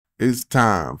It's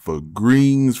time for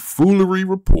Green's Foolery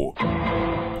Report.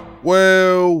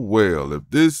 Well, if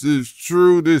this is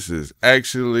true, this is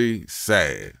actually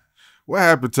sad. What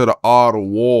happened to the art of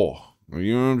war?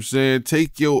 You know what I'm saying?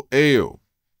 Take your L.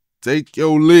 Take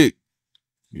your lick.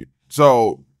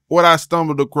 So what I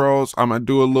stumbled across, I'm going to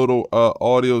do a little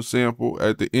audio sample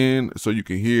at the end so you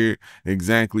can hear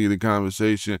exactly the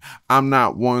conversation. I'm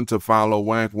not one to follow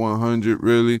Whack 100,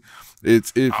 really.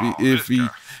 It's iffy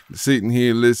sitting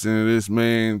here listening to this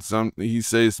man. He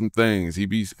says some things. He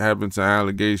be having some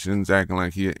allegations, acting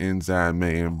like he an inside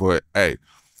man. But hey,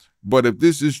 if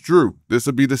this is true, this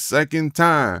will be the second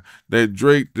time that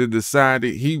Drake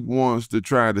decided he wants to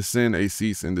try to send a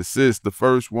cease and desist. The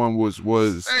first one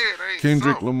was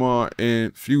Kendrick Lamar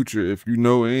and Future, if you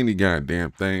know any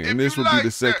goddamn thing. And this will be the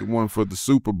second one for the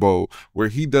Super Bowl, where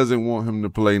he doesn't want him to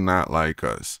play Not Like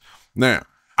Us. Now,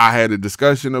 I had a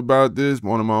discussion about this.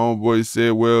 One of my own boys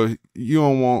said, well, you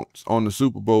don't want on the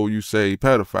Super Bowl, you say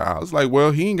pedophile. I was like,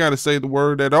 well, he ain't got to say the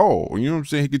word at all. You know what I'm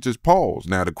saying? He could just pause.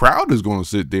 Now, the crowd is going to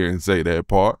sit there and say that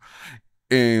part.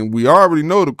 And we already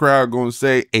know the crowd going to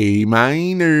say A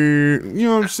minor. You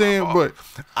know what I'm saying? But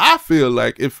I feel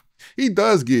like if he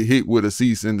does get hit with a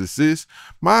cease and desist,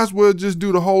 might as well just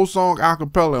do the whole song a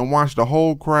cappella and watch the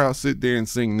whole crowd sit there and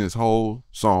sing this whole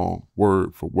song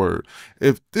word for word.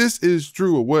 If this is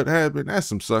true of what happened, that's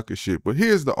some sucker shit. But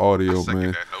here's the audio,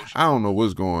 man. I don't know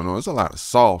what's going on. It's a lot of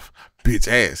soft bitch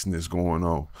assness going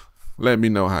on. Let me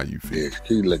know how you feel. Yeah,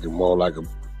 he looking more like a...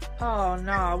 Oh,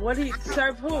 no. What did he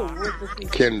serve who?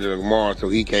 Kendrick Lamar, so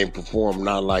he can't perform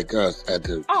Not Like Us at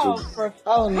the...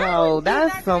 Oh, no.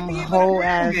 That's some whole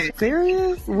ass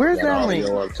serious? Where's that link?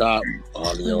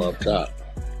 Audio up top.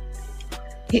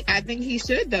 I think he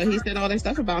should, though. He said all that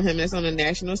stuff about him that's on the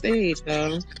national stage,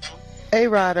 though.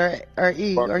 A-Rod or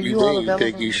E, are you all available? You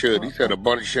think he should? He said a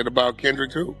bunch of shit about Kendrick,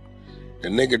 too. The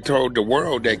nigga told the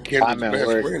world that Kendrick's best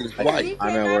friend is white.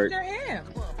 I'm at work.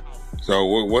 So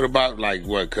what about, like,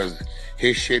 what, because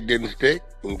his shit didn't stick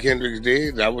and Kendrick's did?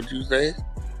 Is that what you said?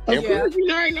 Yeah, you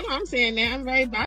already know I'm saying that. I'm very